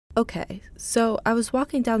Okay, so I was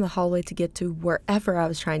walking down the hallway to get to wherever I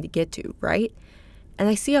was trying to get to, right? And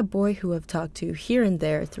I see a boy who I've talked to here and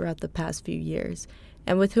there throughout the past few years,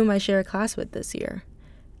 and with whom I share a class with this year.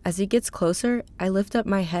 As he gets closer, I lift up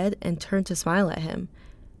my head and turn to smile at him.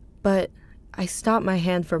 But I stop my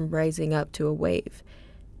hand from raising up to a wave.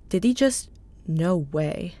 Did he just... No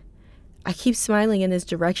way. I keep smiling in his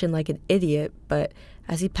direction like an idiot, but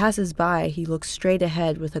as he passes by, he looks straight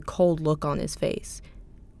ahead with a cold look on his face.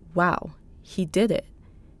 Wow, he did it.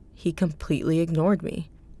 He completely ignored me.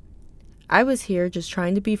 I was here just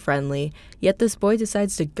trying to be friendly, yet this boy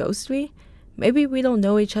decides to ghost me? Maybe we don't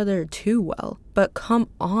know each other too well, but come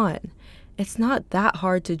on. It's not that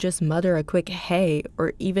hard to just mutter a quick hey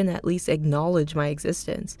or even at least acknowledge my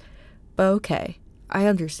existence. But okay, I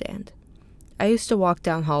understand. I used to walk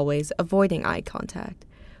down hallways avoiding eye contact,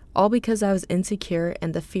 all because I was insecure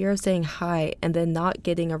and the fear of saying hi and then not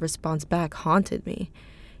getting a response back haunted me.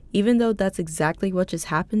 Even though that's exactly what just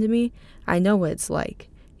happened to me, I know what it's like.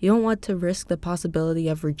 You don't want to risk the possibility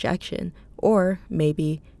of rejection, or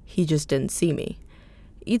maybe he just didn't see me.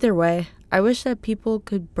 Either way, I wish that people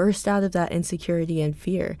could burst out of that insecurity and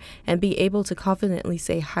fear and be able to confidently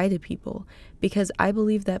say hi to people, because I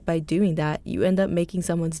believe that by doing that, you end up making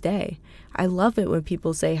someone's day. I love it when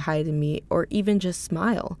people say hi to me or even just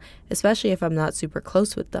smile, especially if I'm not super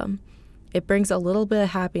close with them. It brings a little bit of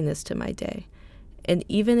happiness to my day. And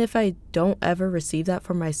even if I don't ever receive that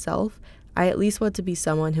for myself, I at least want to be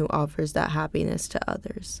someone who offers that happiness to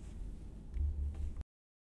others.